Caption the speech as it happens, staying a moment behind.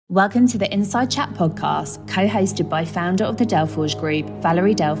Welcome to the Inside Chat podcast, co-hosted by founder of the Delforge Group,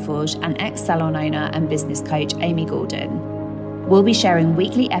 Valerie Delforge, and ex-salon owner and business coach, Amy Gordon. We'll be sharing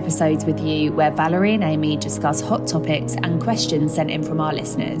weekly episodes with you where Valerie and Amy discuss hot topics and questions sent in from our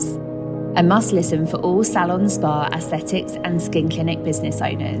listeners. A must listen for all salon, spa, aesthetics and skin clinic business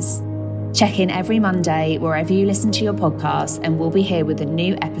owners. Check in every Monday wherever you listen to your podcast, and we'll be here with a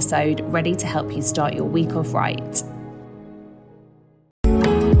new episode ready to help you start your week off right.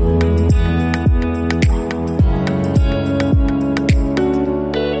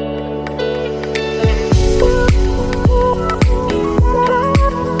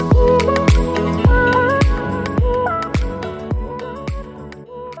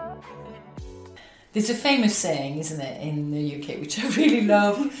 There's a famous saying, isn't it, in the UK, which I really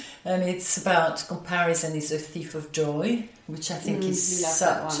love, and it's about comparison is a thief of joy, which I think is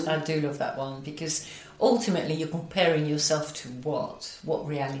such. I do love that one, because ultimately you're comparing yourself to what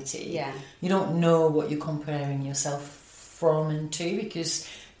reality? Yeah. You don't know what you're comparing yourself from and to, because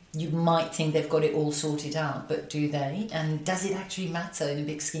you might think they've got it all sorted out, but do they? And does it actually matter in the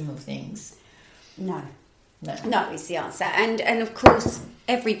big scheme of things? No is the answer. And of course,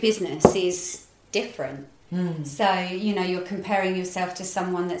 every business is different. So, you're comparing yourself to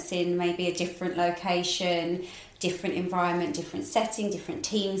someone that's in maybe a different location, different environment, different setting, different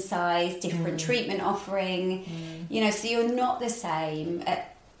team size, different treatment offering. So you're not the same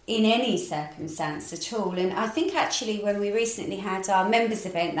in any circumstance at all. And I think actually when we recently had our members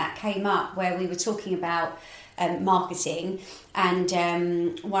event, that came up where we were talking about marketing,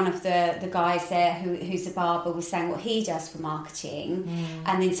 and one of the guys there who's a barber was saying what he does for marketing,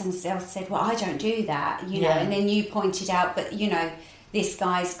 and then someone else said, well, I don't do that, know, and then you pointed out, but this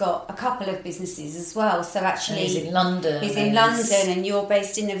guy's got a couple of businesses as well, so actually he's in London, and you're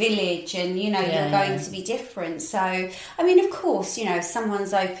based in a village, and you're going to be different. So I mean, of course, if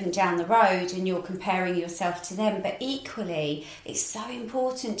someone's open down the road and you're comparing yourself to them, but equally it's so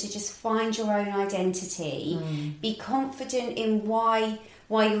important to just find your own identity, be confident in why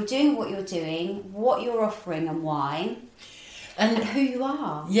you're doing what you're doing, what you're offering and why, and who you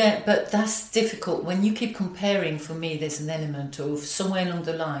are. Yeah, but that's difficult. When you keep comparing, for me, there's an element of somewhere along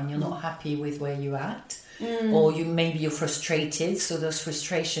the line you're not happy with where you're at, or maybe you're frustrated, so those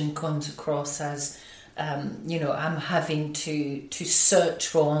frustration comes across as I'm having to search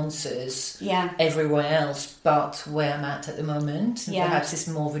for answers everywhere else but where I'm at the moment. And perhaps it's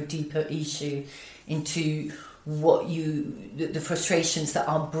more of a deeper issue into what the frustrations that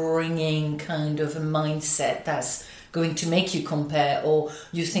are bringing kind of a mindset that's going to make you compare, or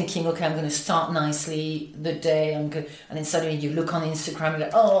you're thinking, okay, I'm going to start nicely the day, and then suddenly you look on Instagram, you're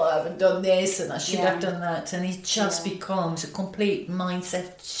like, oh, I haven't done this and I should have done that, and it just becomes a complete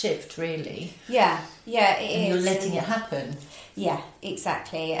mindset shift, really. Yeah, it is. You're letting it happen. Yeah,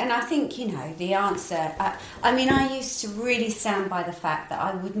 exactly. And I think, the answer, I used to really stand by the fact that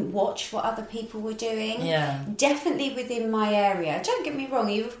I wouldn't watch what other people were doing. Yeah. Definitely within my area. Don't get me wrong,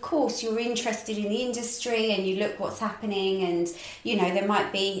 you're interested in the industry and you look what's happening, and, there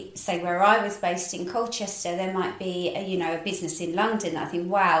might be, say where I was based in Colchester, there might be, a business in London. I think,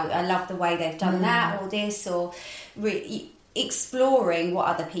 wow, I love the way they've done that or this, or exploring what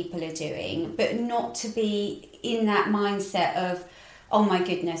other people are doing, but not to be in that mindset of, oh my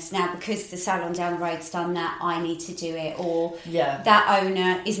goodness, now because the salon down the road's done that, I need to do it, or that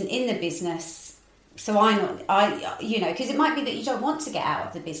owner isn't in the business, so because it might be that you don't want to get out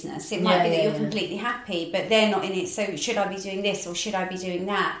of the business, it might be that you're completely happy, but they're not in it, so should I be doing this or should I be doing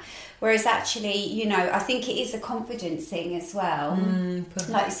that? Whereas actually, I think it is a confidence thing as well.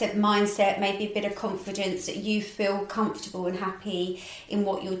 Like you said, mindset, maybe a bit of confidence that you feel comfortable and happy in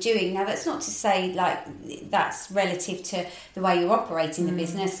what you're doing. Now, that's not to say like that's relative to the way you're operating the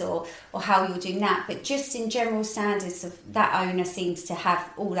business or how you're doing that, but just in general standards of that owner seems to have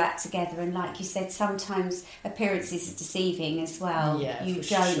all that together. And like you said, sometimes appearances are deceiving as well. Yeah, you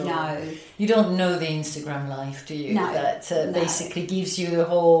don't know. You don't know the Instagram life, do you? No. That basically gives you the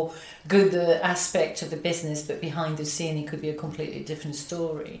whole good aspect of the business, but behind the scene it could be a completely different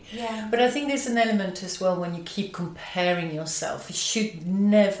story. Yeah. But I think there's an element as well when you keep comparing yourself. It should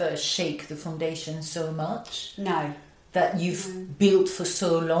never shake the foundation so much. No. That you've built for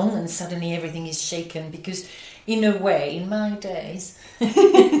so long and suddenly everything is shaken, because in a way, in my days, we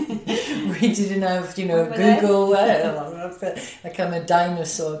didn't have, Google. Like I'm a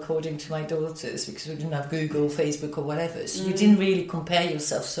dinosaur according to my daughters, because we didn't have Google, Facebook or whatever. So you didn't really compare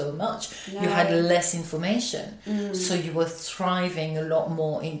yourself so much. No. You had less information. So you were thriving a lot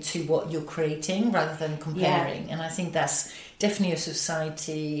more into what you're creating rather than comparing. Yeah. And I think that's definitely a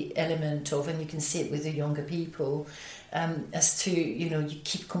society element of, and you can see it with the younger people. as to, you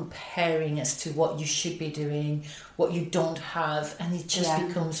keep comparing as to what you should be doing, what you don't have, and it just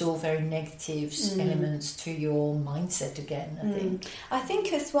becomes all very negative elements to your mindset again, I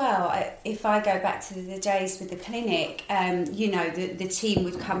think as well, if I go back to the days with the clinic, the team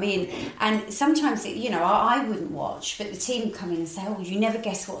would come in, and sometimes I wouldn't watch, but the team would come in and say, oh, you never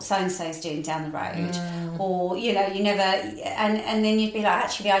guess what so-and-so's doing down the road, or you never, and then you'd be like,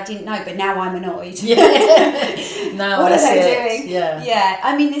 actually I didn't know, but now I'm annoyed. Now what are they doing?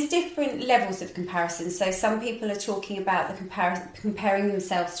 I mean, there's different levels of comparison. So some people are talking about the comparing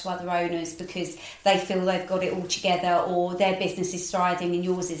themselves to other owners because they feel they've got it all together, or their business is thriving and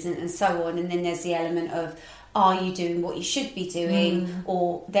yours isn't, and so on. And then there's the element of, are you doing what you should be doing,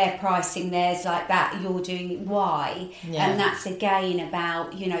 or they're pricing theirs like that, you're doing why? And that's again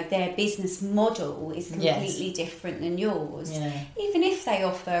about, their business model is completely different than yours. Even if they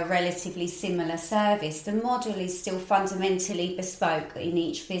offer a relatively similar service, the model is still fundamentally bespoke in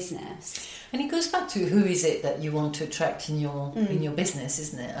each business. And it goes back to who is it that you want to attract in your business,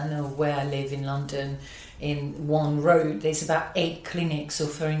 isn't it? I know where I live in London, in one road, there's about 8 clinics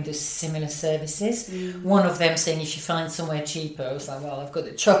offering the similar services. One of them saying, if you find somewhere cheaper, I was like, well, I've got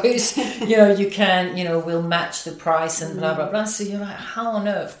the choice. You can, we'll match the price and blah, blah, blah. So you're like, how on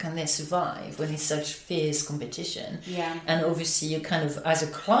earth can they survive when it's such fierce competition? And obviously you kind of, as a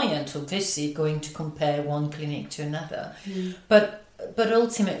client, obviously going to compare one clinic to another. But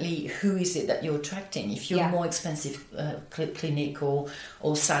ultimately, who is it that you're attracting? If you're a more expensive clinic or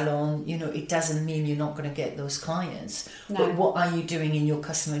salon, it doesn't mean you're not going to get those clients. No. But what are you doing in your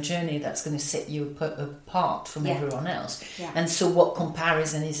customer journey that's going to set you apart from everyone else? And so what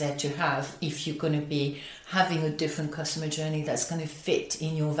comparison is there to have if you're going to be having a different customer journey that's going to fit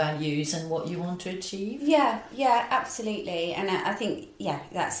in your values and what you want to achieve? Yeah, absolutely. And I think,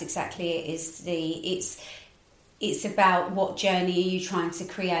 that's exactly it. It's about what journey are you trying to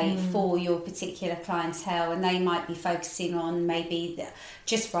create for your particular clientele, and they might be focusing on maybe,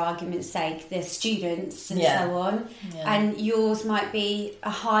 just for argument's sake, the students and so on, and yours might be a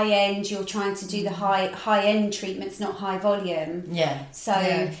high end. You're trying to do the high end treatments, not high volume.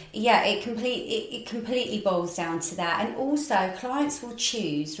 It completely boils down to that. And also, clients will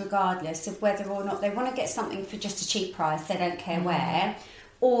choose regardless of whether or not they want to get something for just a cheap price. They don't care where.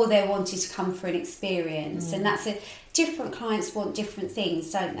 Or they're wanting to come for an experience. And that's different clients want different things,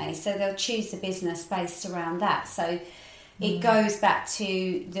 don't they? So they'll choose the business based around that. So it goes back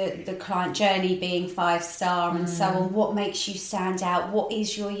to the client journey being 5-star and so on. What makes you stand out? What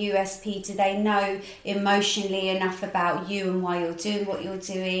is your USP? Do they know emotionally enough about you and why you're doing what you're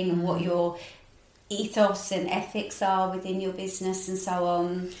doing and what your ethos and ethics are within your business and so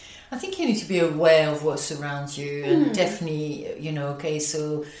on? I think you need to be aware of what's around you, and definitely,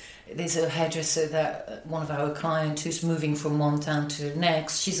 so there's a hairdresser that one of our clients who's moving from one town to the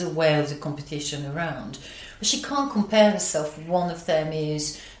next, she's aware of the competition around, but she can't compare herself. One of them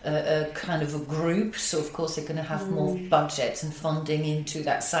is a kind of a group, so of course they're going to have more budget and funding into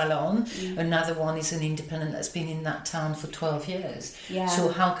that salon. Another one is an independent that's been in that town for 12 years. So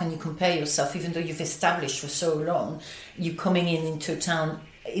how can you compare yourself, even though you've established for so long? You coming into a town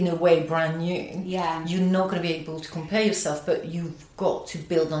in a way brand new, you're not going to be able to compare yourself, but you've got to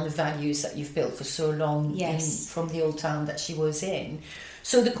build on the values that you've built for so long from the old town that she was in.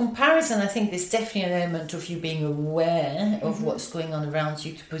 So the comparison, I think there's definitely an element of you being aware of what's going on around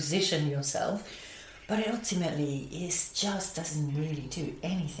you to position yourself, but ultimately it just doesn't really do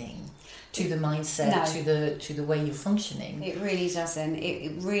anything to the mindset, to the way you're functioning. It really doesn't.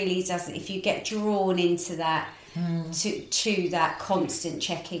 It really doesn't. If you get drawn into that, to that constant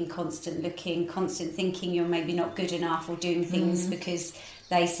checking, constant looking, constant thinking you're maybe not good enough, or doing things because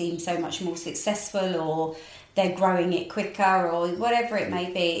they seem so much more successful, or they're growing it quicker, or whatever it may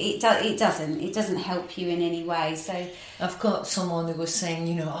be, it doesn't help you in any way. So I've got someone who was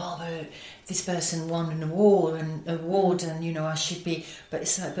saying, but this person won an award and I should be, but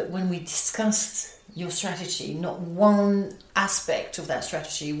it's like, but when we discussed your strategy, not one aspect of that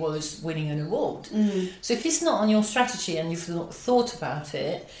strategy was winning an award. So if it's not on your strategy and you've not thought about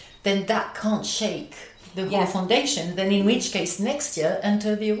it, then that can't shake the whole foundation. Then in which case next year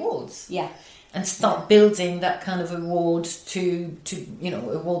enter the awards. And start building that kind of award to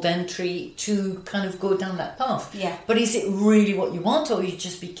award entry to kind of go down that path. But is it really what you want, or you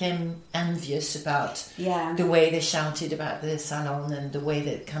just became envious about the way they shouted about the salon and the way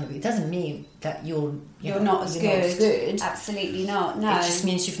that kind of, it doesn't mean that you're not as good. Absolutely not. No, it just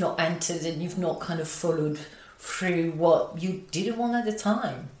means you've not entered and you've not kind of followed through what you didn't want at the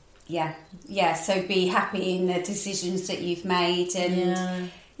time. So be happy in the decisions that you've made, and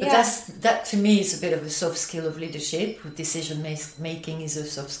But that to me is a bit of a soft skill of leadership. Decision making is a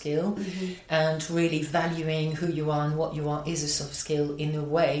soft skill, and really valuing who you are and what you are is a soft skill in a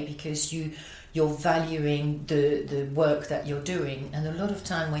way, because you're valuing the work that you're doing. And a lot of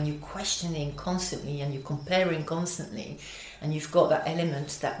time when you're questioning constantly and you're comparing constantly, and you've got that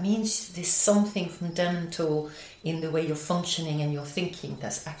element, that means there's something fundamental in the way you're functioning and you're thinking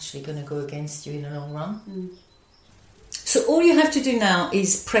that's actually going to go against you in the long run. So all you have to do now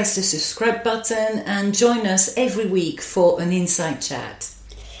is press the subscribe button and join us every week for an Insight Chat.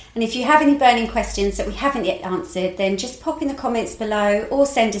 And if you have any burning questions that we haven't yet answered, then just pop in the comments below or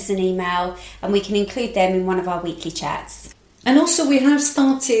send us an email and we can include them in one of our weekly chats. And also we have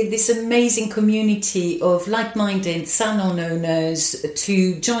started this amazing community of like-minded salon owners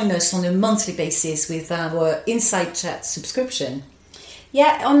to join us on a monthly basis with our Insight Chat subscription.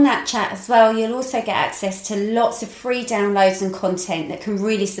 Yeah, on that chat as well, you'll also get access to lots of free downloads and content that can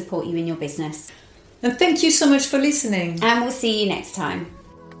really support you in your business. And thank you so much for listening. And we'll see you next time.